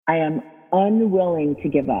I am unwilling to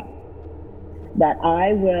give up, that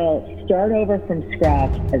I will start over from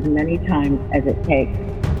scratch as many times as it takes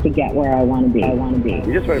to get where I want to be.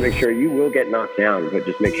 You just want to make sure you will get knocked down, but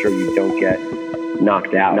just make sure you don't get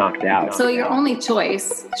knocked out. So your only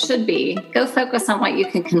choice should be go focus on what you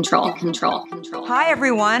can control. Hi,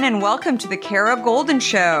 everyone, and welcome to the Kara Golden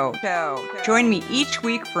Show. Join me each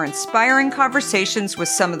week for inspiring conversations with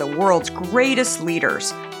some of the world's greatest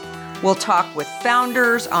leaders. We'll talk with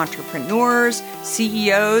founders, entrepreneurs,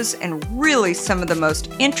 CEOs, and really some of the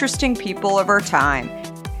most interesting people of our time.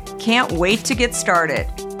 Can't wait to get started.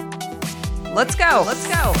 Let's go.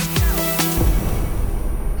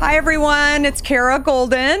 Hi, everyone. It's Kara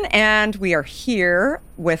Golden, and we are here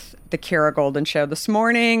with the Kara Golden Show this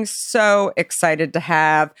morning. So excited to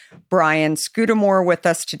have Brian Scudamore with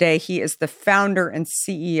us today. He is the founder and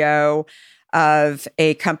CEO of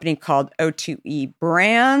a company called O2E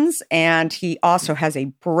Brands, and he also has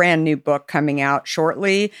a brand new book coming out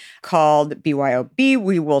shortly called BYOB.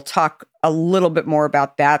 We will talk a little bit more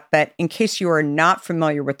about that, but in case you are not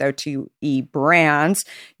familiar with O2E Brands,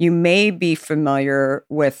 you may be familiar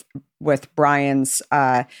with Brian's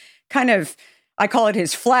kind of, I call it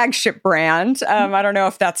his flagship brand. I don't know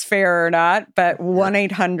if that's fair or not, but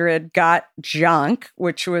 1-800-GOT-JUNK,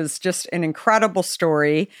 which was just an incredible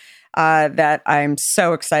story that I'm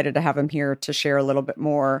so excited to have him here to share a little bit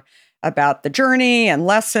more about the journey and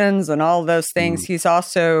lessons and all those things. He's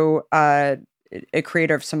also a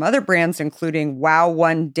creator of some other brands, including Wow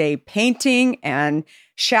One Day Painting and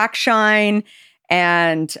Shack Shine.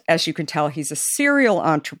 And as you can tell, he's a serial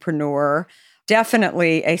entrepreneur,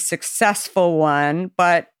 definitely a successful one.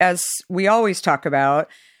 But as we always talk about,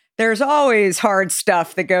 there's always hard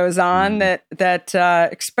stuff that goes on that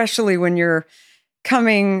especially when you're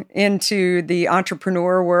coming into the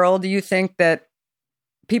entrepreneur world, you think that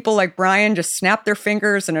people like Brian just snap their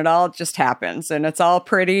fingers and it all just happens and it's all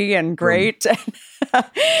pretty and great.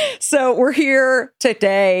 So we're here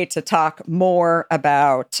today to talk more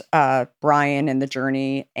about Brian and the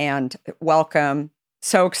journey, and welcome.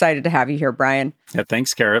 So excited to have you here, Brian. Yeah,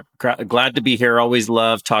 thanks, Kara. Glad to be here. Always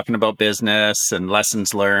love talking about business and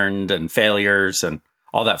lessons learned and failures and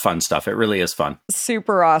all that fun stuff. It really is fun.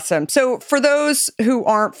 Super awesome. So for those who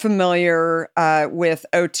aren't familiar with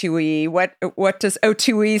O2E, what does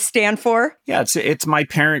O2E stand for? Yeah, it's my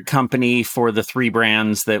parent company for the three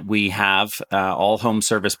brands that we have, all home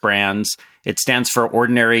service brands. It stands for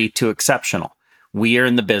Ordinary to Exceptional. We are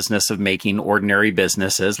in the business of making ordinary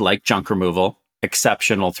businesses like junk removal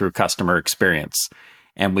exceptional through customer experience.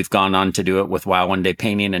 And we've gone on to do it with Wow One Day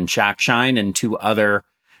Painting and Shack Shine and two other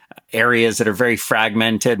areas that are very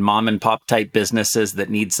fragmented, mom and pop type businesses that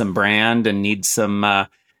need some brand and need some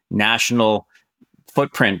national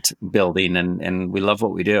footprint building. And we love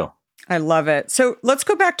what we do. I love it. So let's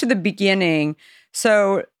go back to the beginning.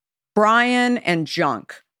 So Brian and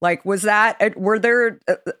junk, like, was there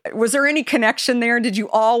any connection there? Did you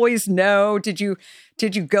always know? Did you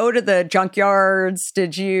go to the junkyards?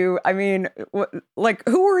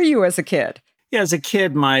 Who were you as a kid? Yeah, as a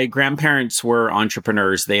kid, my grandparents were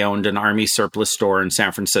entrepreneurs. They owned an army surplus store in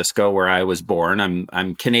San Francisco, where I was born.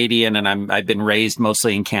 I'm Canadian, and I've been raised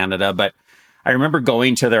mostly in Canada. But I remember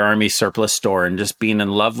going to their army surplus store and just being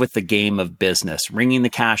in love with the game of business, ringing the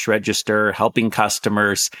cash register, helping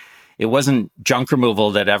customers. It wasn't junk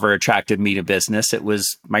removal that ever attracted me to business. It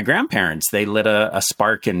was my grandparents. They lit a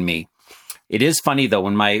spark in me. It is funny, though,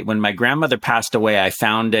 when my grandmother passed away, I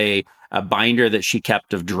found a binder that she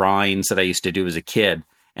kept of drawings that I used to do as a kid.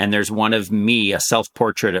 And there's one of me, a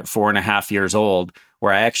self-portrait at 4.5 years old,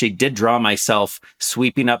 where I actually did draw myself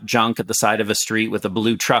sweeping up junk at the side of a street with a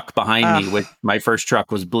blue truck behind me. With my first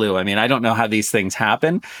truck was blue. I mean, I don't know how these things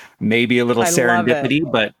happen. Maybe a little serendipity,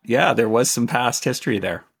 but yeah, there was some past history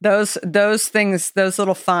there. Those things, those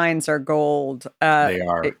little finds are gold. They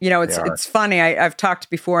are. It's funny. I've talked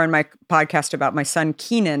before on my podcast about my son,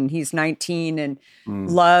 Keenan. He's 19 and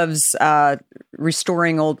loves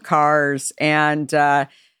restoring old cars. And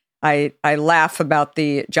I laugh about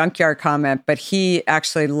the junkyard comment, but he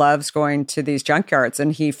actually loves going to these junkyards,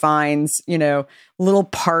 and he finds, little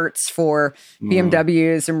parts for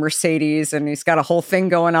BMWs and Mercedes, and he's got a whole thing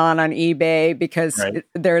going on eBay because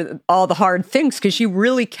they're all the hard things, because you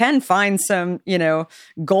really can find some,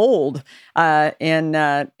 gold in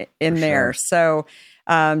there. So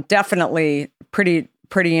definitely pretty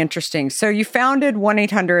interesting. So you founded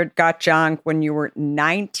 1-800-GOT-JUNK when you were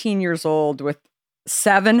 19 years old with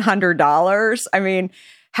 $700. I mean,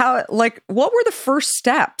 what were the first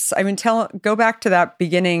steps? I mean, go back to that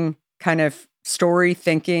beginning kind of story,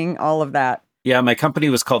 thinking, all of that. Yeah, my company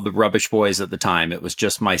was called the Rubbish Boys at the time. It was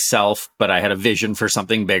just myself, but I had a vision for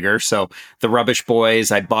something bigger. So the Rubbish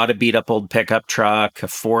Boys, I bought a beat up old pickup truck, a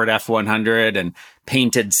Ford F100, and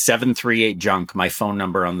painted 738 junk, my phone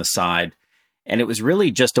number on the side. And it was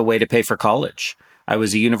really just a way to pay for college. I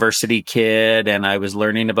was a university kid and I was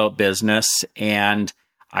learning about business. And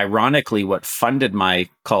ironically, what funded my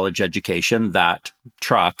college education, that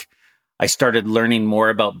truck, I started learning more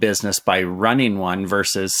about business by running one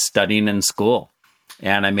versus studying in school.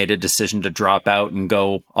 And I made a decision to drop out and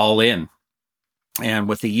go all in. And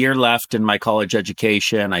with a year left in my college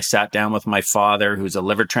education, I sat down with my father, who's a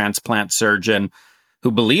liver transplant surgeon,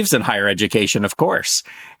 who believes in higher education, of course.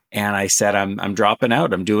 And I said, I'm dropping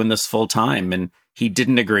out. I'm doing this full time. And he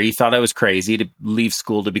didn't agree. He thought I was crazy to leave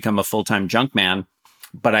school to become a full-time junk man.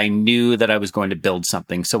 But I knew that I was going to build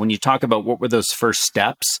something. So when you talk about what were those first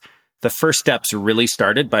steps, the first steps really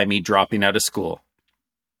started by me dropping out of school.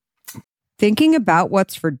 Thinking about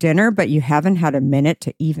what's for dinner, but you haven't had a minute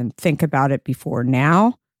to even think about it before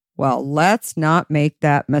now? Well, let's not make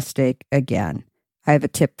that mistake again. I have a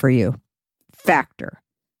tip for you. Factor.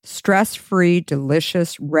 Stress-free,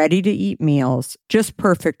 delicious, ready-to-eat meals, just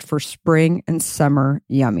perfect for spring and summer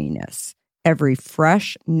yumminess. Every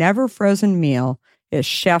fresh, never frozen meal is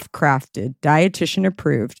chef-crafted,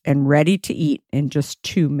 dietitian-approved, and ready to eat in just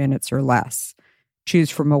 2 minutes or less. Choose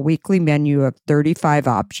from a weekly menu of 35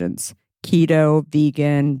 options. Keto,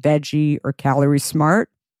 vegan, veggie, or calorie smart.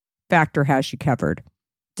 Factor has you covered.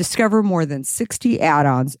 Discover more than 60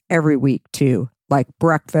 add-ons every week, too, like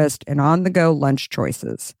breakfast and on-the-go lunch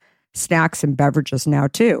choices. Snacks and beverages now,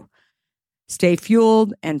 too. Stay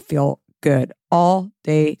fueled and feel good all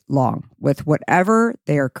day long with whatever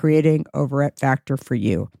they are creating over at Factor for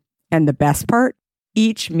you. And the best part?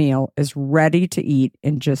 Each meal is ready to eat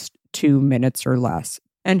in just 2 minutes or less.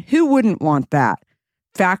 And who wouldn't want that?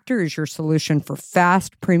 Factor is your solution for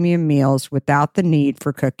fast premium meals without the need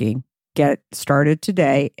for cooking. Get started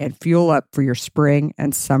today and fuel up for your spring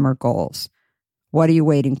and summer goals. What are you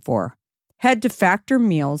waiting for? Head to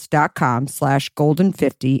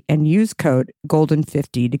factormeals.com/golden50 and use code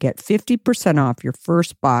golden50 to get 50% off your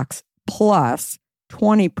first box plus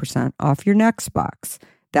 20% off your next box.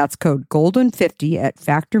 That's code golden50 at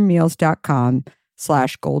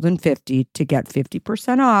factormeals.com/golden50 to get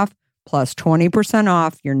 50% off plus 20%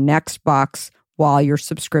 off your next box while your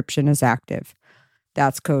subscription is active.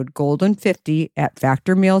 That's code golden50 at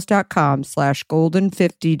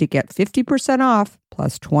factormeals.com/golden50 to get 50% off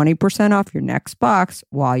plus 20% off your next box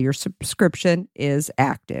while your subscription is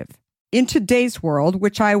active. In today's world,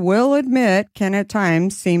 which I will admit can at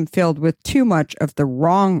times seem filled with too much of the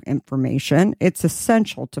wrong information, it's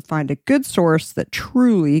essential to find a good source that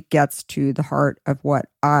truly gets to the heart of what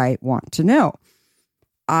I want to know.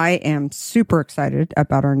 I am super excited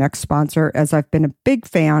about our next sponsor, as I've been a big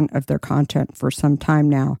fan of their content for some time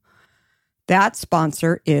now. That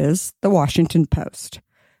sponsor is The Washington Post.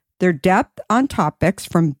 Their depth on topics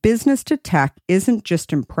from business to tech isn't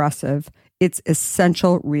just impressive, it's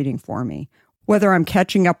essential reading for me. Whether I'm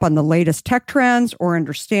catching up on the latest tech trends or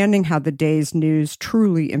understanding how the day's news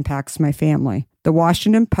truly impacts my family, The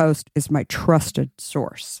Washington Post is my trusted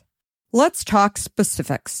source. Let's talk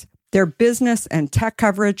specifics. Their business and tech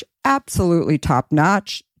coverage, absolutely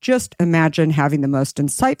top-notch. Just imagine having the most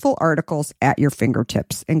insightful articles at your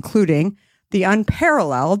fingertips, including the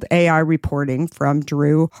unparalleled AI reporting from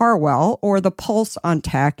Drew Harwell or the pulse on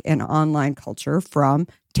tech and online culture from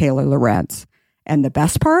Taylor Lorenz. And the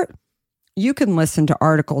best part? You can listen to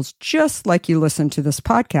articles just like you listen to this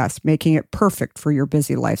podcast, making it perfect for your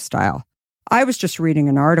busy lifestyle. I was just reading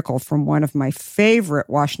an article from one of my favorite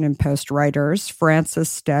Washington Post writers, Frances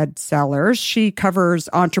Stead Sellers. She covers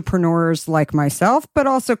entrepreneurs like myself, but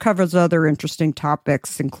also covers other interesting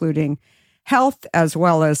topics, including health, as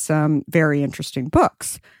well as some very interesting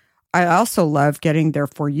books. I also love getting their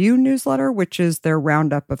For You newsletter, which is their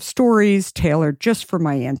roundup of stories tailored just for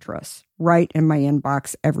my interests, right in my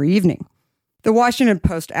inbox every evening. The Washington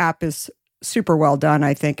Post app is super well done,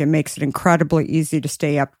 I think, and makes it incredibly easy to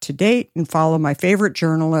stay up to date and follow my favorite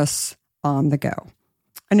journalists on the go.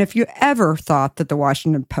 And if you ever thought that the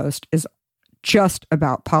Washington Post is just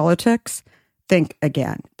about politics, think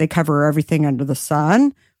again. They cover everything under the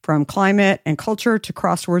sun, from climate and culture to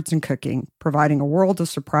crosswords and cooking, providing a world of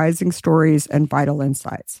surprising stories and vital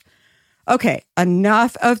insights. Okay,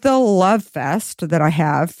 enough of the love fest that I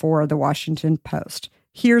have for the Washington Post.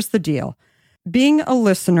 Here's the deal. Being a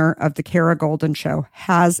listener of The Kara Golden Show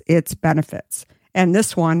has its benefits, and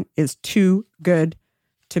this one is too good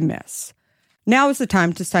to miss. Now is the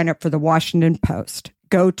time to sign up for The Washington Post.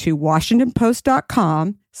 Go to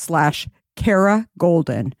washingtonpost.com/Kara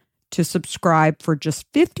Golden to subscribe for just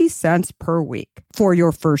 50 cents per week for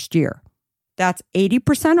your first year. That's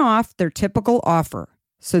 80% off their typical offer.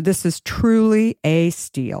 So this is truly a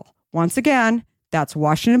steal. Once again, that's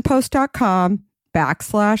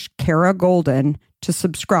WashingtonPost.com/Kara Golden to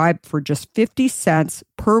subscribe for just 50 cents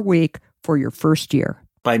per week for your first year.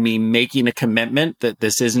 By me making a commitment that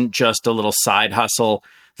this isn't just a little side hustle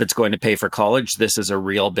that's going to pay for college. This is a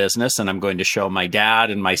real business, and I'm going to show my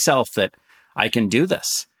dad and myself that I can do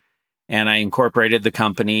this. And I incorporated the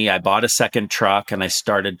company. I bought a second truck, and I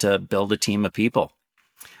started to build a team of people.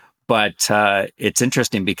 But it's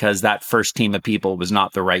interesting because that first team of people was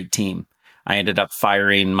not the right team. I ended up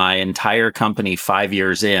firing my entire company 5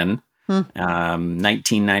 years in.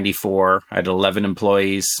 1994, I had 11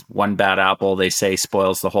 employees. One bad apple, they say,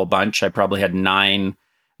 spoils the whole bunch. I probably had 9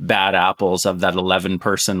 bad apples of that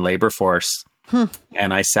 11-person labor force.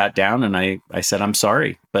 And I sat down and I said, I'm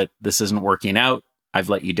sorry, but this isn't working out. I've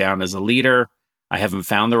let you down as a leader. I haven't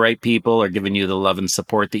found the right people or given you the love and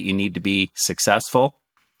support that you need to be successful.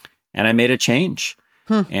 And I made a change.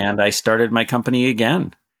 And I started my company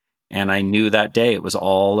again. And I knew that day it was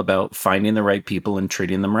all about finding the right people and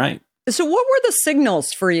treating them right. So what were the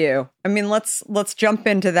signals for you? I mean, let's jump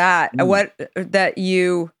into that.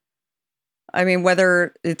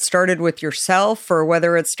 Whether it started with yourself or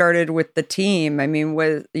whether it started with the team. I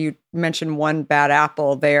mean, you mentioned one bad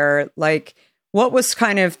apple there. Like, what was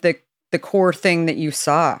kind of the core thing that you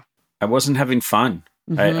saw? I wasn't having fun.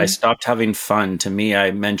 I stopped having fun. To me,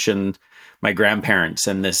 I mentioned my grandparents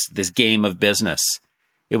and this game of business.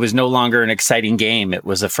 It was no longer an exciting game. It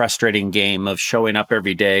was a frustrating game of showing up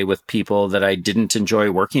every day with people that I didn't enjoy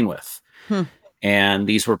working with. And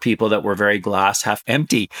these were people that were very glass half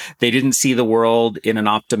empty. They didn't see the world in an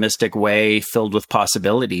optimistic way filled with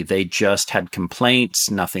possibility. They just had complaints.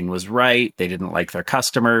 Nothing was right. They didn't like their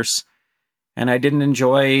customers. And I didn't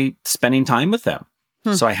enjoy spending time with them.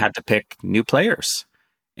 So I had to pick new players.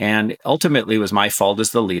 And ultimately, it was my fault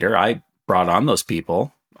as the leader. I brought on those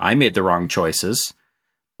people. I made the wrong choices.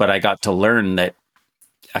 But I got to learn that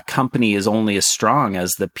a company is only as strong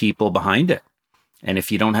as the people behind it. And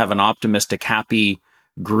if you don't have an optimistic, happy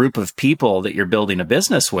group of people that you're building a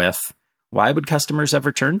business with, why would customers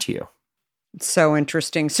ever turn to you? So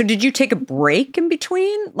interesting. So did you take a break in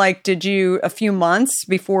between? Like, did you a few months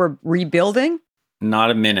before rebuilding? Not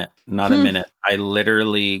a minute. Not a minute. I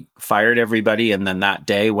literally fired everybody. And then that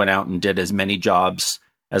day went out and did as many jobs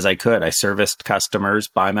as I could. I serviced customers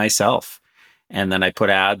by myself. And then I put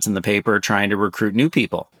ads in the paper trying to recruit new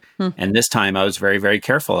people. And this time I was very, very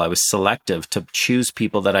careful. I was selective to choose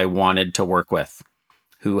people that I wanted to work with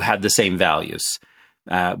who had the same values.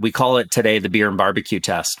 We call it today the beer and barbecue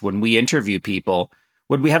test. When we interview people,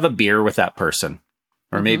 would we have a beer with that person?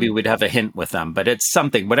 Or maybe we'd have a hint with them. But it's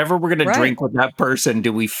something, whatever we're going to drink with that person,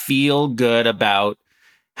 do we feel good about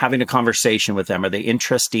having a conversation with them? Are they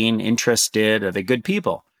interested? Are they good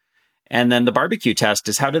people? And then the barbecue test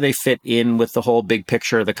is, how do they fit in with the whole big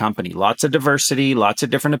picture of the company? Lots of diversity, lots of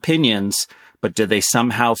different opinions, but do they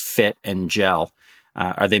somehow fit and gel?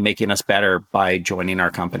 Are they making us better by joining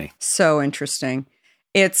our company? So interesting.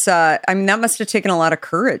 It's, that must have taken a lot of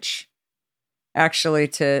courage, actually,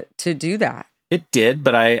 to do that. It did,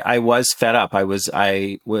 but I was fed up.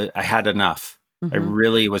 I had enough. I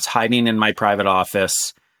really was hiding in my private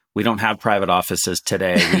office. We don't have private offices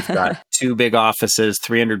today. We've got 2 big offices,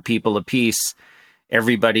 300 people apiece.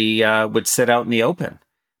 Everybody would sit out in the open.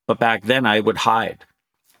 But back then I would hide.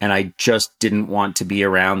 And I just didn't want to be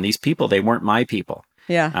around these people. They weren't my people.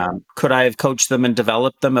 Yeah. Could I have coached them and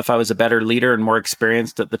developed them if I was a better leader and more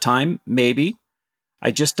experienced at the time? Maybe.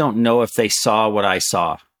 I just don't know if they saw what I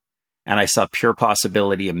saw. And I saw pure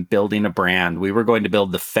possibility in building a brand. We were going to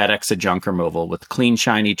build the FedEx of junk removal with clean,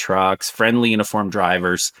 shiny trucks, friendly, uniformed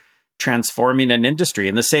drivers, transforming an industry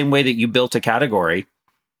in the same way that you built a category.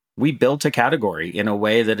 We built a category in a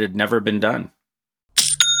way that had never been done.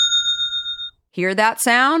 Hear that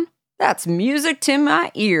sound? That's music to my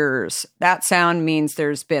ears. That sound means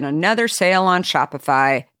there's been another sale on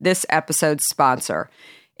Shopify, this episode's sponsor.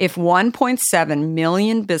 If 1.7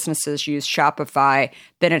 million businesses use Shopify,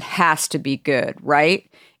 then it has to be good, right?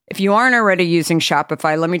 If you aren't already using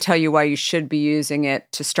Shopify, let me tell you why you should be using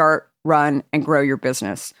it to start, run, and grow your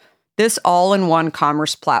business. This all-in-one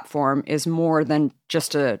commerce platform is more than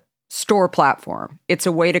just a store platform. It's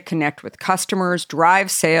a way to connect with customers, drive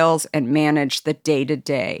sales, and manage the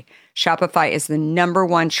day-to-day. Shopify is the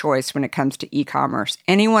 #1 choice when it comes to e-commerce.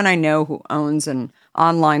 Anyone I know who owns an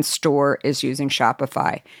online store is using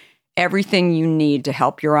Shopify. everything you need to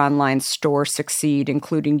help your online store succeed,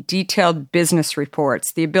 including detailed business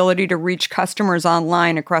reports, the ability to reach customers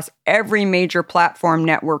online across every major platform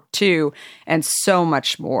network too, and so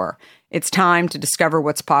much more. It's time to discover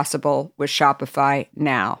what's possible with Shopify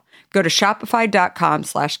now. Go to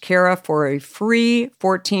shopify.com/Kara for a free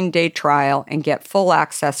 14-day trial and get full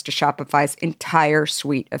access to Shopify's entire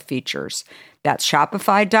suite of features. That's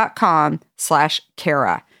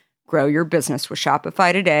shopify.com/Kara. Grow your business with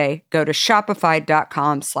Shopify today. Go to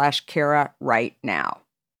shopify.com/Kara right now.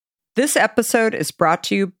 This episode is brought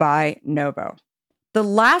to you by Novo. The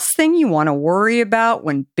last thing you want to worry about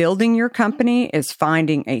when building your company is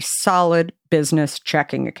finding a solid business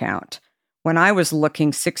checking account. When I was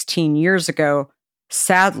looking 16 years ago,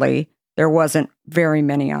 sadly, there wasn't very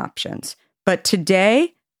many options. But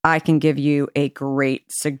today, I can give you a great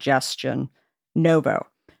suggestion. Novo,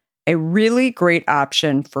 a really great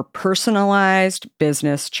option for personalized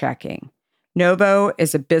business checking. Novo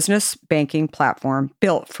is a business banking platform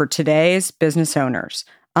built for today's business owners.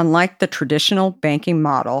 Unlike the traditional banking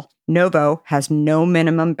model, Novo has no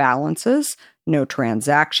minimum balances, no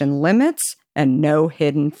transaction limits, and no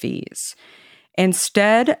hidden fees.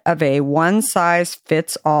 Instead of a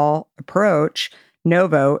one-size-fits-all approach,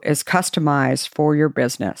 Novo is customized for your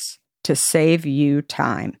business to save you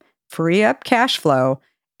time, free up cash flow,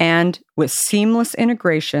 and with seamless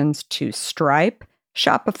integrations to Stripe,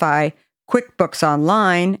 Shopify, QuickBooks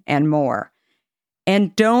Online, and more.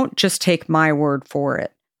 And don't just take my word for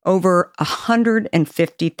it. Over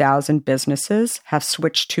 150,000 businesses have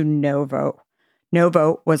switched to Novo.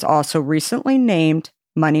 Novo was also recently named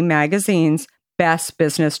Money Magazine's best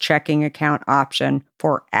business checking account option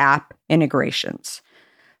for app integrations.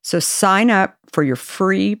 So sign up for your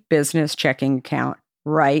free business checking account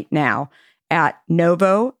right now at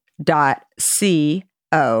novo.co/Kara.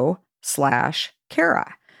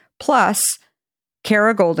 Plus,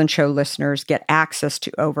 Kara Golden Show listeners get access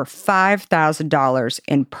to over $5,000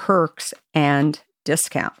 in perks and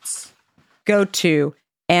discounts. Go to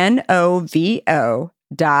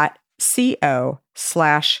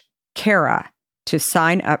novo.co/Kara to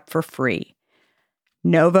sign up for free.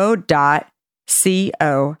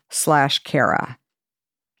 novo.co/Kara.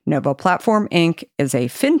 Novo Platform Inc. is a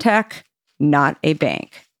fintech, not a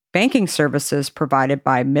bank. Banking services provided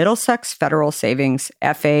by Middlesex Federal Savings,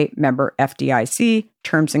 FA member FDIC.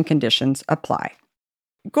 Terms and conditions apply.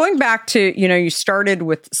 Going back to, you started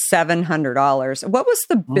with $700. What was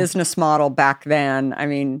the business model back then? I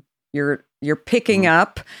mean, you're picking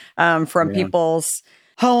up from people's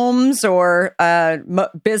homes or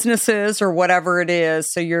businesses or whatever it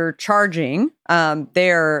is. So you're charging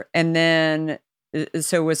there. And then,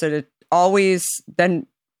 so was it always then?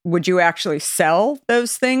 Would you actually sell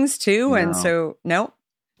those things too? No. And so, no?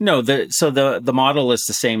 No, the model is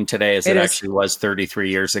the same today as it actually was 33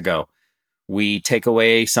 years ago. We take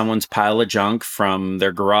away someone's pile of junk from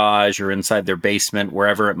their garage or inside their basement,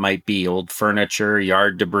 wherever it might be, old furniture,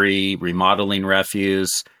 yard debris, remodeling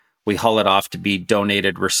refuse. We haul it off to be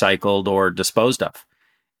donated, recycled, or disposed of.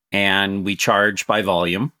 And we charge by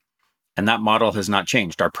volume. And that model has not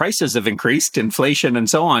changed. Our prices have increased, inflation and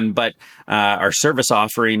so on, but our service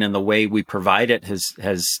offering and the way we provide it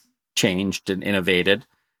has changed and innovated.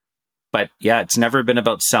 But yeah, it's never been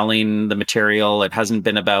about selling the material. It hasn't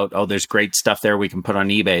been about, there's great stuff there we can put on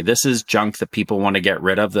eBay. This is junk that people want to get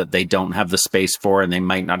rid of that they don't have the space for, and they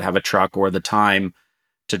might not have a truck or the time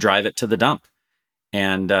to drive it to the dump.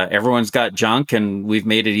 And everyone's got junk, and we've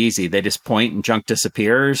made it easy. They just point and junk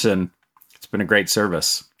disappears, and it's been a great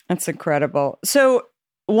service. That's incredible. So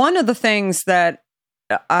one of the things that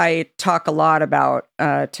I talk a lot about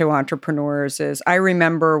to entrepreneurs is I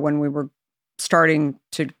remember when we were starting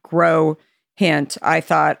to grow Hint, I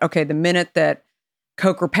thought, okay, the minute that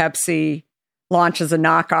Coke or Pepsi launches a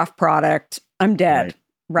knockoff product, I'm dead,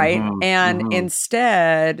 right? Mm-hmm. And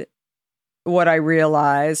instead, what I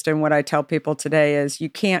realized and what I tell people today is you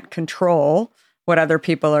can't control what other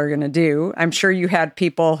people are going to do. I'm sure you had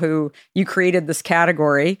people who you created this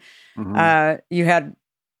category. You had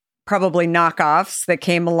probably knockoffs that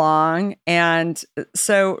came along. And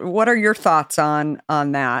so what are your thoughts on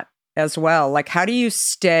that as well? Like, how do you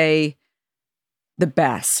stay the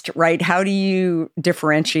best, right? How do you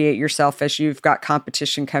differentiate yourself as you've got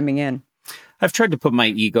competition coming in? I've tried to put my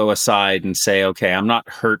ego aside and say, okay, I'm not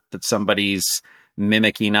hurt that somebody's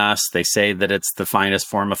mimicking us. They say that it's the finest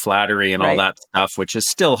form of flattery and all that stuff, which is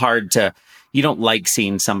still hard to, you don't like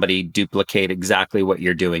seeing somebody duplicate exactly what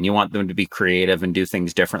you're doing. You want them to be creative and do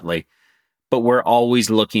things differently. But we're always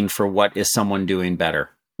looking for what is someone doing better.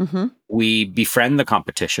 Mm-hmm. We befriend the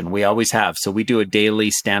competition. We always have. So we do a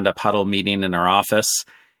daily stand-up huddle meeting in our office,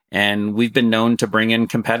 And we've been known to bring in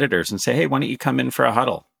competitors and say, hey, why don't you come in for a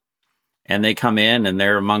huddle? And they come in and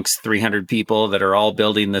they're amongst 300 people that are all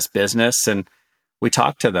building this business. And we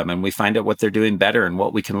talk to them and we find out what they're doing better and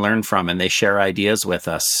what we can learn from. And they share ideas with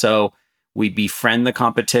us. So we befriend the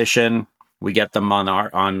competition. We get them on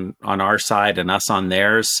our side and us on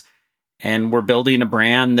theirs. And we're building a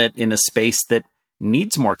brand that in a space that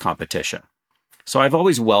needs more competition. So I've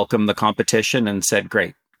always welcomed the competition and said,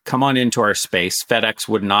 great, come on into our space. FedEx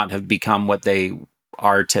would not have become what they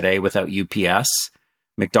are today without UPS,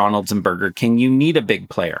 McDonald's and Burger King. You need a big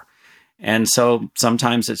player. And so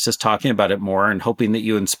sometimes it's just talking about it more and hoping that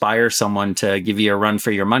you inspire someone to give you a run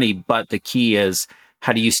for your money. But the key is,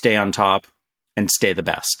 how do you stay on top and stay the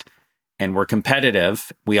best? And we're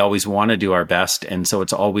competitive. We always want to do our best. And so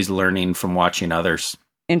it's always learning from watching others.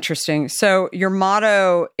 Interesting. So your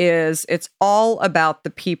motto is, it's all about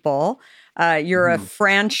the people. You're a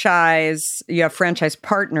franchise, you have franchise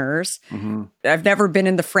partners. I've never been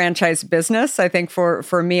in the franchise business. I think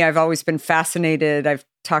for me, I've always been fascinated. I've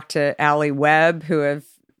talked to Allie Webb, who have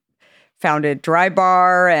founded Dry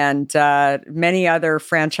Bar, and many other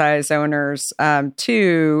franchise owners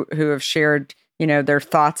too, who have shared, their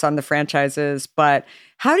thoughts on the franchises. But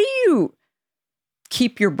how do you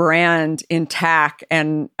keep your brand intact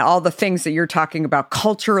and all the things that you're talking about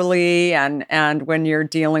culturally and when you're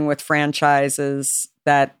dealing with franchises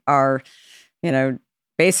that are,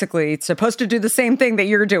 basically supposed to do the same thing that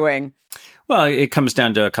you're doing? Well, it comes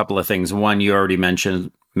down to a couple of things. One, you already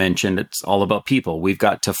mentioned it's all about people. We've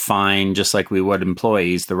got to find, just like we would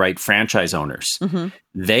employees, the right franchise owners.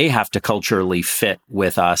 They have to culturally fit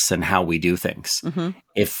with us and how we do things.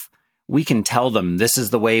 If we can tell them this is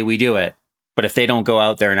the way we do it, but if they don't go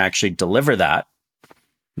out there and actually deliver that,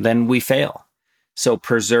 then we fail. So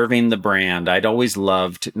preserving the brand, I'd always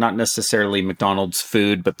loved not necessarily McDonald's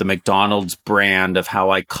food, but the McDonald's brand of how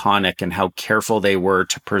iconic and how careful they were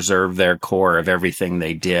to preserve their core of everything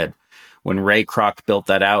they did. When Ray Kroc built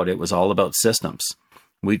that out, it was all about systems.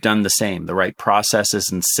 We've done the same, the right processes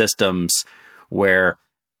and systems where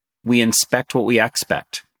we inspect what we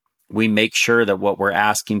expect. We make sure that what we're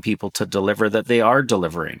asking people to deliver, that they are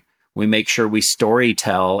delivering. We make sure we story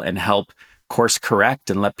tell and help course correct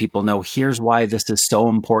and let people know, here's why this is so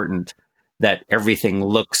important that everything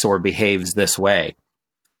looks or behaves this way.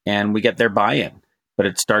 And we get their buy-in. But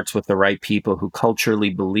it starts with the right people who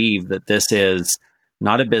culturally believe that this is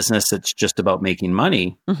not a business that's just about making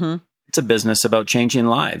money. It's a business about changing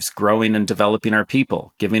lives, growing and developing our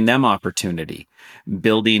people, giving them opportunity,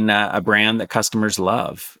 building a brand that customers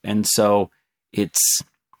love. And so it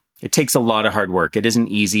takes a lot of hard work. It isn't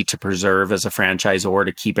easy to preserve as a franchisor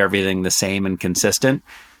to keep everything the same and consistent,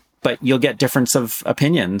 but you'll get difference of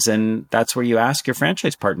opinions. And that's where you ask your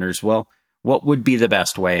franchise partners, well, what would be the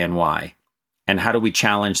best way and why? And how do we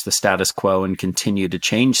challenge the status quo and continue to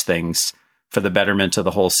change things for the betterment of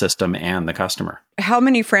the whole system and the customer? How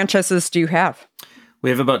many franchises do you have?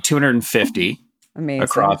 We have about 250. Amazing.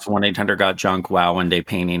 Across 1-800-GOT-JUNK, Wow, One Day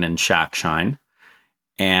Painting, and Shack Shine.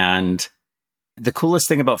 And the coolest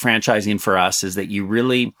thing about franchising for us is that you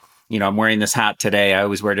really, I'm wearing this hat today. I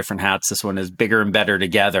always wear different hats. This one is bigger and better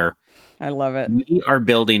together. I love it. We are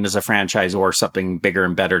building as a franchisor something bigger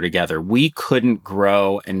and better together. We couldn't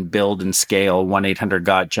grow and build and scale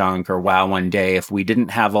 1-800-GOT-JUNK or Wow One Day if we didn't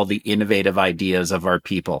have all the innovative ideas of our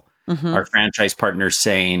people, our franchise partners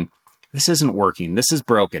saying, this isn't working. This is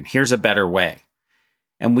broken. Here's a better way.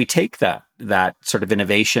 And we take that sort of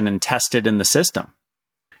innovation and test it in the system.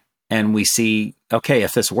 And we see, okay,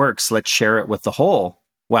 if this works, let's share it with the whole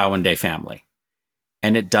Wow One Day family.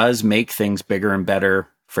 And it does make things bigger and better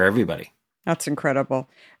for everybody. That's incredible.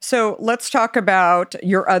 So let's talk about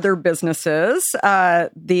your other businesses.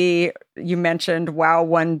 You mentioned Wow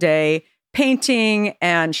One Day Painting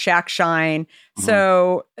and Shack Shine.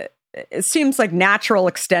 So it seems like natural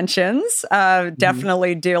extensions,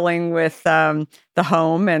 definitely dealing with the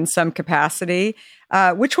home in some capacity.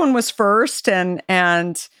 Which one was first? And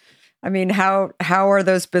I mean, how are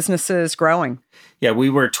those businesses growing? Yeah, we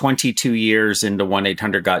were 22 years into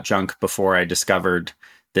 1-800-GOT-JUNK before I discovered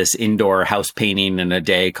this indoor house painting in a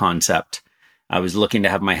day concept. I was looking to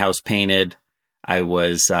have my house painted. I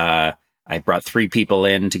brought 3 people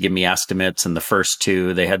in to give me estimates, and the first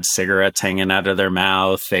 2, they had cigarettes hanging out of their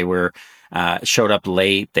mouth. They were showed up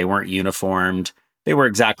late. They weren't uniformed. They were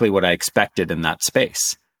exactly what I expected in that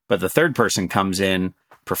space. But the third person comes in,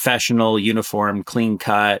 professional, uniform, clean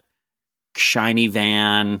cut, shiny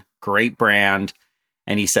van, great brand.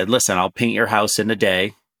 And he said, listen, I'll paint your house in a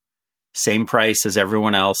day. Same price as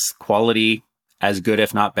everyone else, quality as good,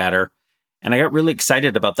 if not better. And I got really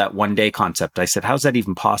excited about that one day concept. I said, how's that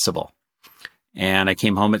even possible? And I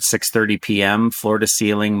came home at 6:30 p.m., floor to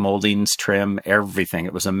ceiling, moldings, trim, everything.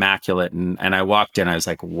 It was immaculate. And I walked in, I was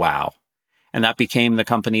like, wow. And that became the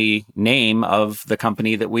company name of the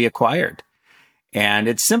company that we acquired. And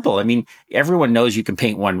it's simple. I mean, everyone knows you can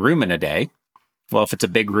paint one room in a day. Well, if it's a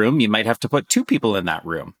big room, you might have to put 2 people in that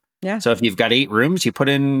room. Yeah. So if you've got 8 rooms, you put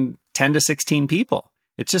in 10 to 16 people.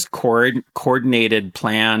 It's just coordinated,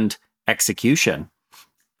 planned execution.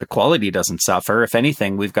 The quality doesn't suffer. If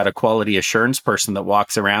anything, we've got a quality assurance person that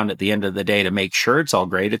walks around at the end of the day to make sure it's all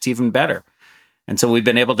great. It's even better. And so we've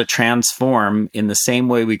been able to transform in the same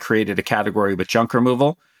way we created a category with junk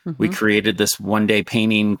removal. We created this one-day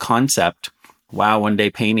painting concept. Wow, one-day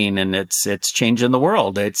painting, and it's changing the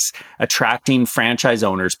world. It's attracting franchise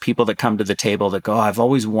owners, people that come to the table that go, I've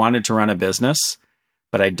always wanted to run a business,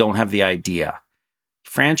 but I don't have the idea.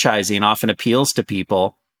 Franchising often appeals to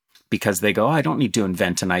people because they go, I don't need to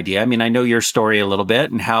invent an idea. I mean, I know your story a little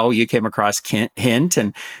bit and how you came across Hint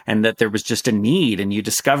and that there was just a need and you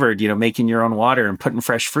discovered, making your own water and putting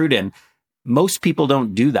fresh fruit in. Most people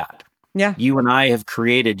don't do that. Yeah. You and I have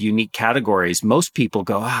created unique categories. Most people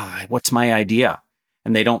go, what's my idea?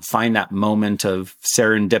 And they don't find that moment of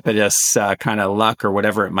serendipitous kind of luck or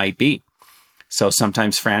whatever it might be. So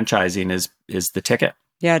sometimes franchising is the ticket.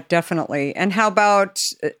 Yeah, definitely. And how about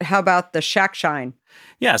the Shack Shine?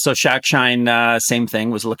 Yeah, so Shack Shine, same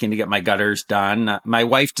thing, was looking to get my gutters done. My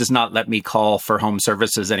wife does not let me call for home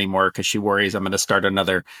services anymore because she worries I'm going to start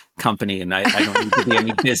another company and I don't need to be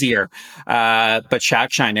any busier. But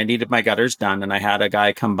Shack Shine, I needed my gutters done and I had a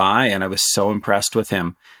guy come by and I was so impressed with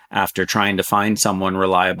him after trying to find someone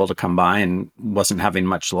reliable to come by and wasn't having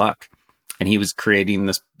much luck. And he was creating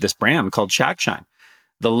this brand called Shack Shine.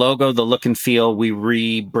 The logo, the look and feel, we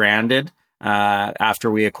rebranded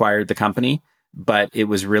after we acquired the company. But it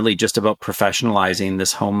was really just about professionalizing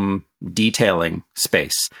this home detailing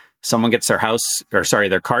space. Someone gets their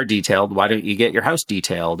car detailed. Why don't you get your house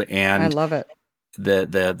detailed? And I love it.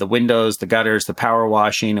 The windows, the gutters, the power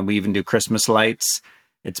washing, and we even do Christmas lights.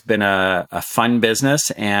 It's been a fun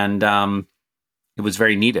business, and it was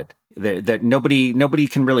very needed. That nobody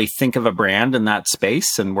can really think of a brand in that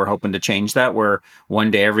space, and we're hoping to change that. Where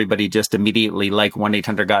one day everybody just immediately, like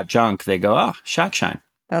 1-800-GOT-JUNK, they go, Shack Shine.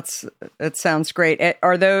 It sounds great.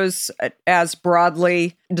 Are those as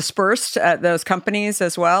broadly dispersed at those companies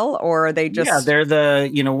as well, or are they just? Yeah, they're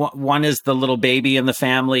one is the little baby in the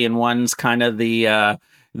family, and one's kind of the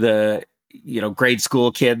grade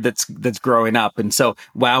school kid that's growing up. And so,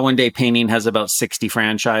 Wow One Day Painting has about 60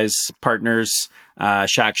 franchise partners.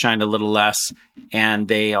 Shack Shine a little less, and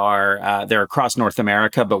they're across North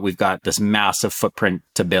America, but we've got this massive footprint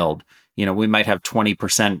to build. We might have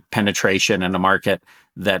 20% penetration in a market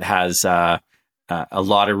that has a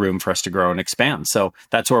lot of room for us to grow and expand. So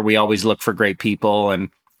that's where we always look for great people, and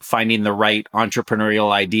finding the right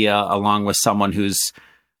entrepreneurial idea along with someone who's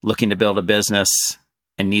looking to build a business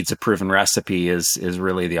and needs a proven recipe is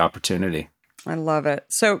really the opportunity. I love it.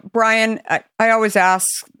 So Brian, I always ask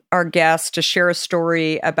our guests to share a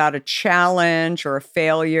story about a challenge or a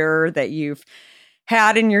failure that you've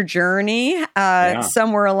had in your journey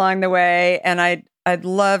somewhere along the way. And I'd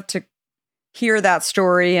love to hear that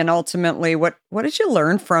story, and ultimately what did you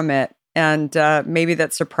learn from it? And maybe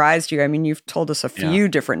that surprised you. I mean, you've told us a few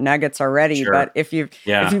different nuggets already, but if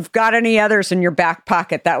you've got any others in your back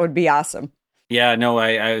pocket, that would be awesome. Yeah, no,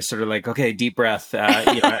 I was sort of like, okay, deep breath.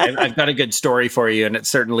 I've got a good story for you, and it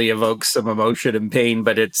certainly evokes some emotion and pain,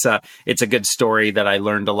 but it's a good story that I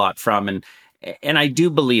learned a lot from. And I do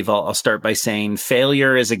believe, I'll start by saying,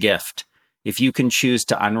 failure is a gift. If you can choose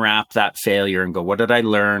to unwrap that failure and go, what did I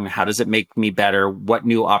learn? How does it make me better? What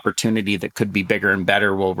new opportunity that could be bigger and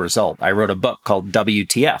better will result? I wrote a book called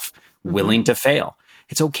WTF, Willing to Fail.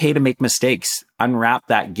 It's okay to make mistakes. Unwrap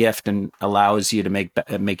that gift and allows you to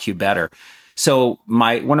make you better. So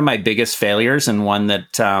one of my biggest failures, and one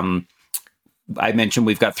that I mentioned,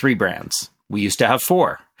 we've got 3 brands. We used to have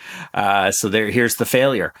 4. So here's the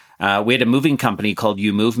failure. We had a moving company called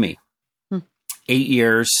You Move Me. 8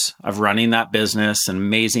 years of running that business, an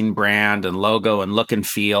amazing brand and logo and look and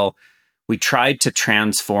feel. We tried to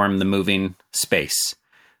transform the moving space.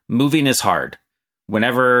 Moving is hard.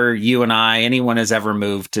 Whenever you and anyone has ever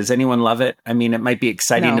moved, does anyone love it? I mean, it might be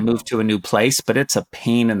exciting to move to a new place, but it's a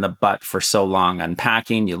pain in the butt for so long.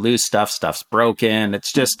 Unpacking, you lose stuff's broken.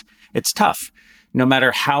 It's tough. No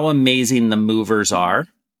matter how amazing the movers are,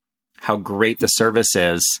 how great the service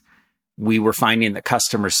is, we were finding that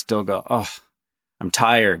customers still go, I'm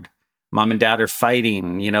tired. Mom and dad are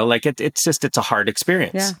fighting, it's a hard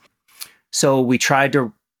experience. Yeah. So we tried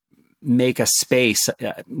to make a space.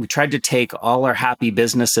 We tried to take all our happy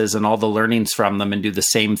businesses and all the learnings from them and do the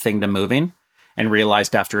same thing to moving. and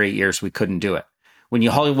realized after 8 years we couldn't do it. When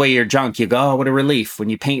you haul away your junk, you go, oh, what a relief. When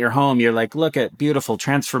you paint your home, you're like, look at beautiful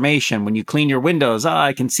transformation. When you clean your windows, oh,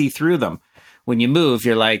 I can see through them. When you move,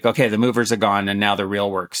 you're like, okay, the movers are gone and now the real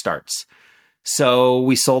work starts. So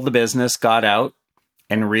we sold the business, got out,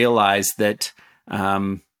 and realized that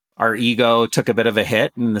our ego took a bit of a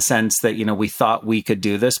hit in the sense that, we thought we could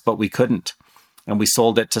do this, but we couldn't. And we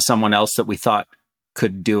sold it to someone else that we thought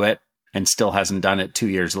could do it and still hasn't done it 2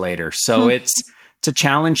 years later. So it's a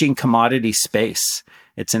challenging commodity space.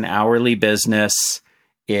 It's an hourly business.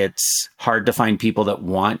 It's hard to find people that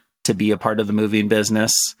want to be a part of the moving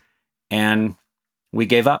business. And we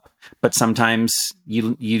gave up. But sometimes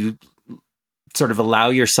you sort of allow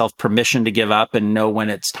yourself permission to give up and know when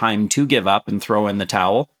it's time to give up and throw in the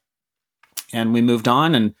towel. And we moved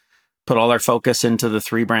on and put all our focus into the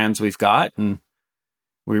 3 brands we've got. And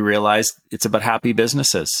we realized it's about happy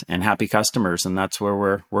businesses and happy customers. And that's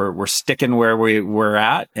where we're sticking where we're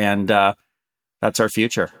at. And that's our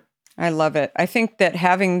future. I love it. I think that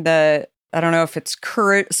having I don't know if it's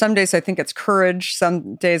courage. Some days I think it's courage.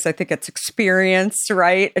 Some days I think it's experience,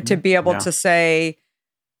 right? To be able to say,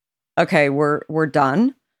 okay, we're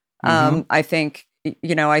done. I think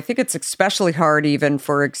it's especially hard even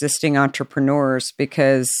for existing entrepreneurs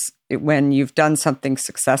because when you've done something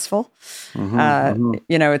successful,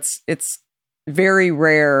 it's very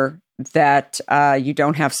rare that you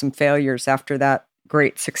don't have some failures after that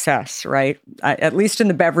great success, right? At least in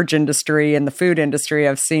the beverage industry and the food industry,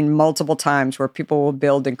 I've seen multiple times where people will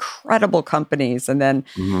build incredible companies and then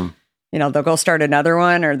they'll go start another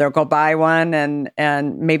one or they'll go buy one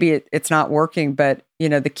and maybe it's not working. But,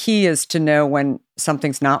 the key is to know when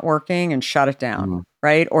something's not working and shut it down,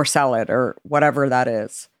 right? Or sell it or whatever that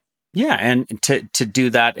is. Yeah. And to do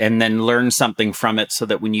that and then learn something from it so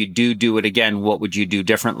that when you do it again, what would you do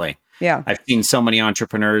differently? Yeah. I've seen so many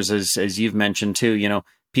entrepreneurs, as you've mentioned too,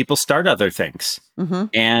 people start other things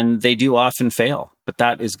and they do often fail, but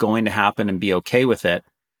that is going to happen and be okay with it.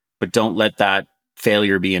 But don't let that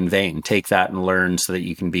failure be in vain. Take that and learn so that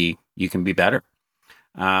you can be better.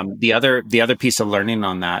 The other piece of learning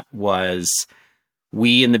on that was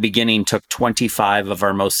we in the beginning took 25 of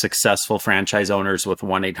our most successful franchise owners with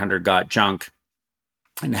 1-800-GOT-JUNK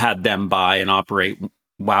and had them buy and operate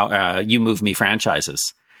You Move Me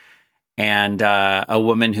franchises. And a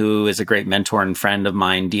woman who is a great mentor and friend of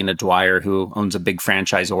mine, Dina Dwyer, who owns a big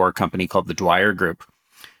franchisor company called the Dwyer Group,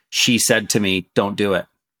 she said to me, don't do it.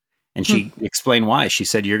 And she explained why. She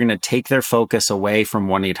said, you're going to take their focus away from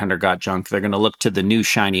 1-800-GOT-JUNK. They're going to look to the new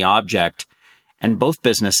shiny object and both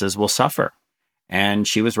businesses will suffer. And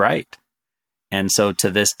she was right. And so to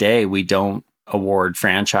this day, we don't award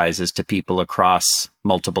franchises to people across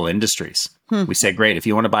multiple industries. We say, great, if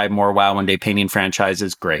you want to buy more Wow One Day painting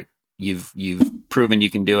franchises, great. You've proven you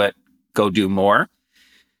can do it. Go do more.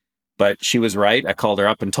 But she was right. I called her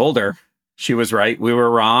up and told her she was right. We were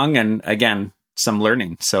wrong. And again, some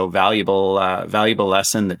learning. So valuable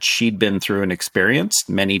lesson that she'd been through and experienced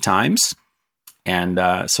many times. And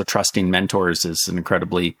so trusting mentors is an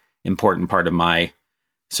incredibly important part of my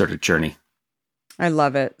sort of journey. I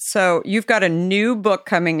love it. So you've got a new book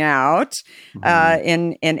coming out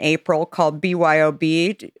in April called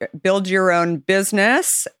BYOB, Build Your Own Business.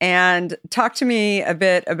 And talk to me a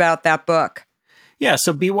bit about that book. Yeah,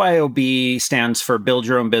 so BYOB stands for Build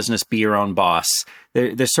Your Own Business, Be Your Own Boss.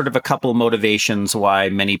 There's sort of a couple of motivations why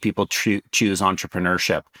many people choose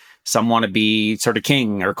entrepreneurship. Some want to be sort of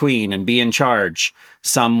king or queen and be in charge.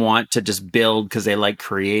 Some want to just build because they like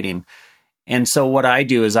creating. And so what I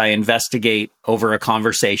do is I investigate over a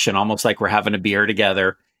conversation, almost like we're having a beer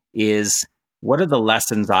together, is what are the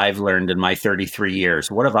lessons I've learned in my 33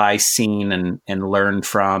 years? What have I seen and learned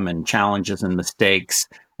from, and challenges and mistakes?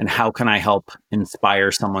 And how can I help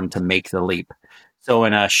inspire someone to make the leap? So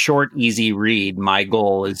in a short, easy read, my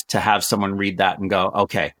goal is to have someone read that and go,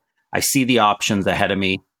 okay, I see the options ahead of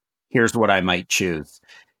me. Here's what I might choose.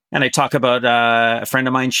 And I talk about a friend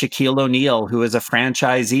of mine, Shaquille O'Neal, who is a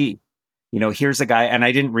franchisee. Here's a guy, and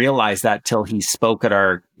I didn't realize that till he spoke at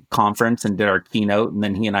our conference and did our keynote, and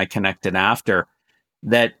then he and I connected after,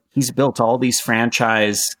 that he's built all these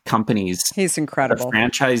franchise companies. He's incredible. A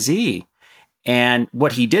franchisee. And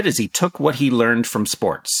what he did is he took what he learned from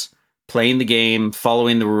sports, playing the game,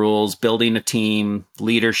 following the rules, building a team,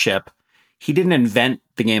 leadership. He didn't invent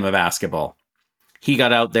the game of basketball. He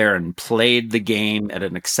got out there and played the game at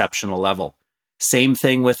an exceptional level. Same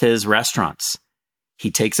thing with his restaurants.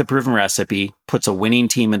 He takes a proven recipe, puts a winning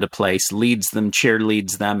team into place, leads them,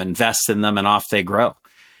 cheerleads them, invests in them, and off they grow.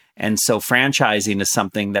 And so franchising is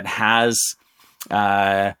something that has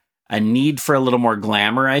a a need for a little more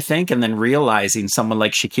glamour, I think. And then realizing someone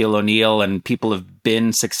like Shaquille O'Neal and people have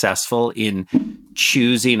been successful in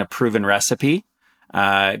choosing a proven recipe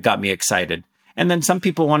got me excited. And then some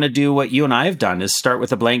people want to do what you and I have done, is start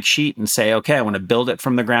with a blank sheet and say, okay, I want to build it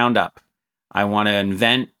from the ground up. I want to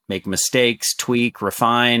invent, make mistakes, tweak,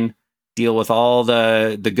 refine, deal with all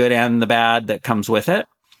the good and the bad that comes with it.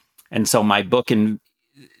 And so my book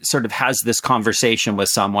sort of has this conversation with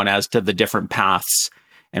someone as to the different paths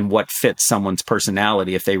and what fits someone's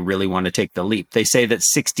personality if they really want to take the leap. They say that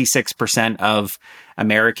 66% of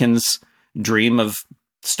Americans dream of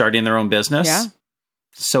starting their own business. Yeah.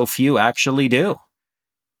 So few actually do.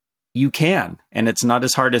 You can, and it's not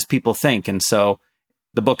as hard as people think. And so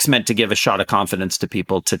the book's meant to give a shot of confidence to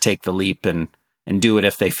people to take the leap and do it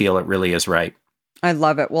if they feel it really is right. I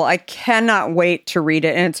love it. Well, I cannot wait to read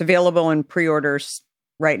it. And it's available in pre-orders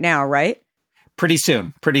right now, right? Pretty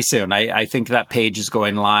soon. I think that page is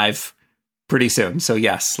going live pretty soon. So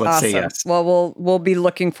yes, let's say yes. Well, we'll be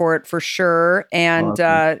looking for it for sure. And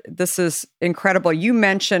this is incredible. You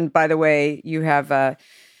mentioned, by the way, you have a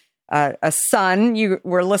son. You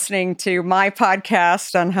were listening to my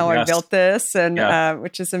podcast on how I built this, and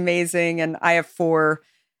which is amazing. And I have 4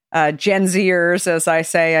 Gen Zers, as I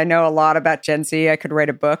say. I know a lot about Gen Z. I could write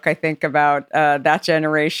a book, I think, about that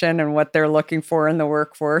generation and what they're looking for in the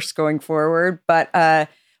workforce going forward. But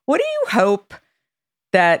what do you hope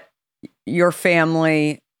that your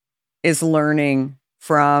family is learning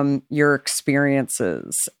from your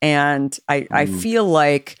experiences? And I feel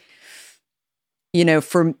like,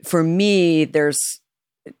 for me, there's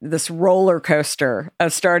this roller coaster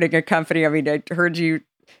of starting a company. I mean, I heard you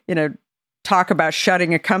talk about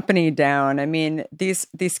shutting a company down. I mean, these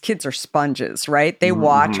kids are sponges, right? They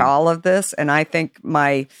watch all of this. And I think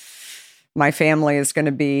my family is going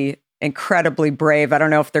to be incredibly brave. I don't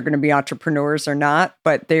know if they're going to be entrepreneurs or not,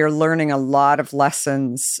 but they are learning a lot of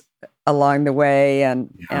lessons along the way. And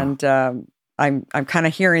I'm kind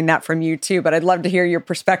of hearing that from you too, but I'd love to hear your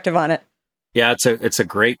perspective on it. Yeah, it's a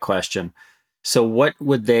great question. So what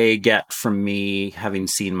would they get from me having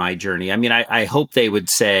seen my journey? I mean, I hope they would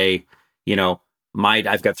say,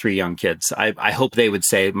 I've got 3 young kids. I hope they would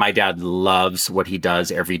say, my dad loves what he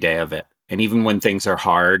does every day of it. And even when things are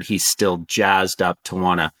hard, he's still jazzed up to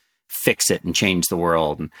want to fix it and change the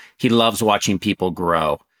world. And he loves watching people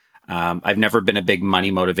grow. I've never been a big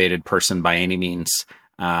money motivated person by any means.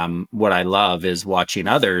 What I love is watching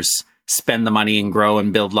others spend the money and grow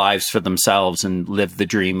and build lives for themselves and live the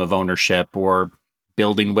dream of ownership or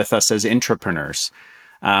building with us as entrepreneurs.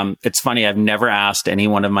 It's funny, I've never asked any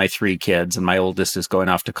one of my 3 kids, and my oldest is going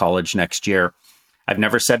off to college next year. I've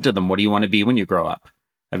never said to them, what do you want to be when you grow up?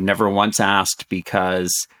 I've never once asked,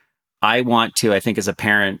 because I want to, I think as a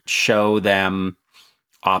parent, show them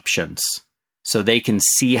options so they can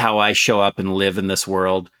see how I show up and live in this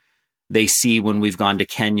world. They see when we've gone to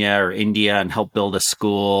Kenya or India and helped build a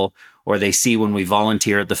school, or they see when we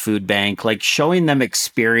volunteer at the food bank, like showing them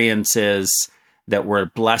experiences that we're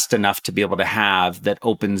blessed enough to be able to have that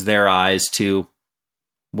opens their eyes to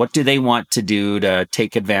what do they want to do to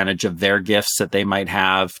take advantage of their gifts that they might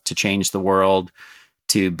have to change the world,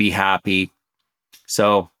 to be happy.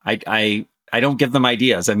 So I don't give them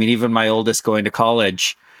ideas. I mean, even my oldest going to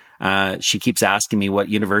college, she keeps asking me what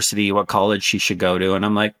university, what college she should go to. And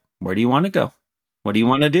I'm like, where do you want to go? What do you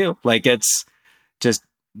want to do? Like, it's just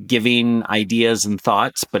giving ideas and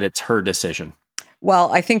thoughts, but it's her decision.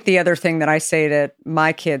 Well, I think the other thing that I say to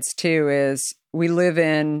my kids too is we live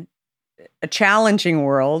in a challenging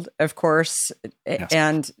world, of course, yes,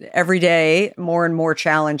 and every day more and more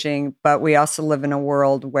challenging, but we also live in a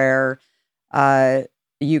world where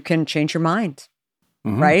you can change your mind,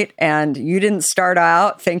 right? And you didn't start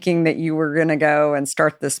out thinking that you were going to go and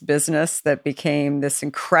start this business that became this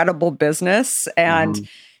incredible business. And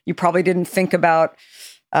you probably didn't think about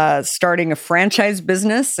starting a franchise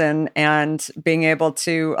business and being able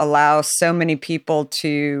to allow so many people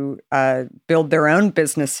to build their own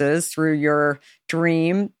businesses through your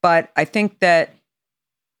dream. But I think that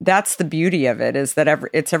that's the beauty of it, is that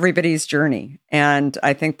it's everybody's journey. And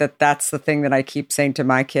I think that that's the thing that I keep saying to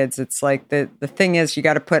my kids. It's like the thing is, you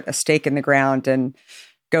got to put a stake in the ground and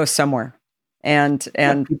go somewhere. And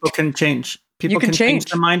people can change. People can change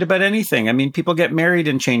their mind about anything. I mean, people get married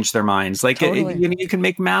and change their minds. Like, totally. You can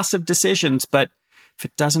make massive decisions, but if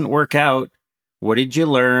it doesn't work out, what did you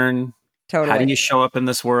learn? Totally. How do you show up in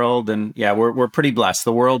this world? And yeah, we're pretty blessed.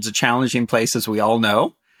 The world's a challenging place, as we all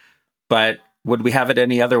know. But would we have it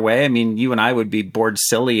any other way? I mean, you and I would be bored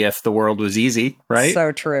silly if the world was easy, right?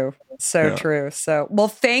 So true. So true. So, well,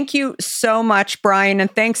 thank you so much, Brian.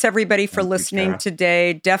 And thanks everybody for listening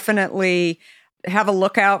today. Definitely have a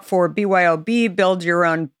lookout for BYOB, Build Your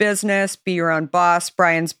Own Business, Be Your Own Boss,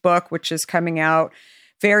 Brian's book, which is coming out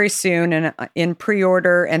very soon and in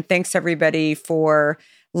pre-order. And thanks everybody for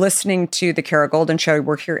listening to The Kara Goldin Show.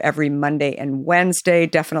 We're here every Monday and Wednesday.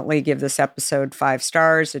 Definitely give this episode 5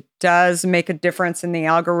 stars. It does make a difference in the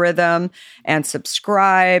algorithm. And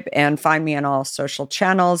subscribe and find me on all social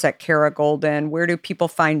channels at Kara Goldin. Where do people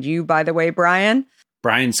find you, by the way, Brian?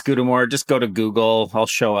 Brian Scudamore. Just go to Google. I'll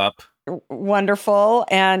show up. Wonderful.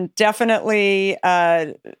 And definitely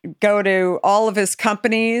go to all of his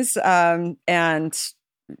companies and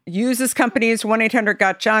use his companies,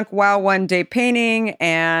 1-800-GOT-JUNK, Wow One Day Painting,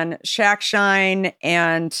 and Shack Shine.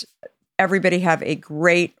 And everybody have a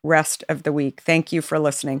great rest of the week. Thank you for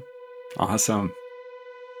listening. Awesome.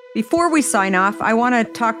 Before we sign off, I want to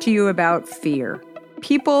talk to you about fear.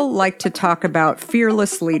 People like to talk about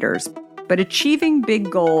fearless leaders, but achieving big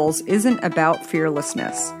goals isn't about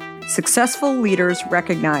fearlessness. Successful leaders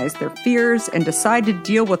recognize their fears and decide to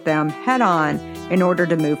deal with them head on in order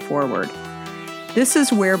to move forward. This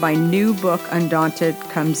is where my new book, Undaunted,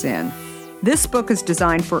 comes in. This book is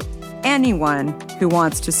designed for anyone who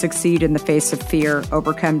wants to succeed in the face of fear,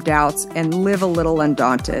 overcome doubts, and live a little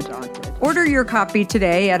undaunted. Order your copy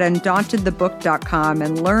today at undauntedthebook.com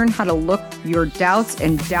and learn how to look your doubts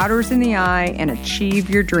and doubters in the eye and achieve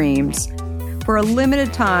your dreams. For a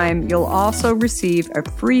limited time, you'll also receive a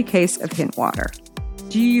free case of hint water.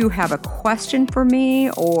 Do you have a question for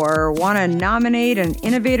me or want to nominate an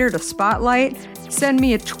innovator to spotlight? Send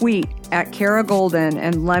me a tweet at Kara Goldin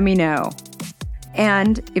and let me know.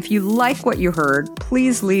 And if you like what you heard,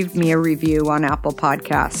 please leave me a review on Apple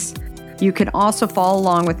Podcasts. You can also follow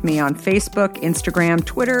along with me on Facebook, Instagram,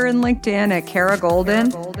 Twitter, and LinkedIn at Kara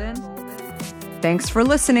Goldin. Thanks for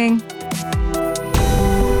listening.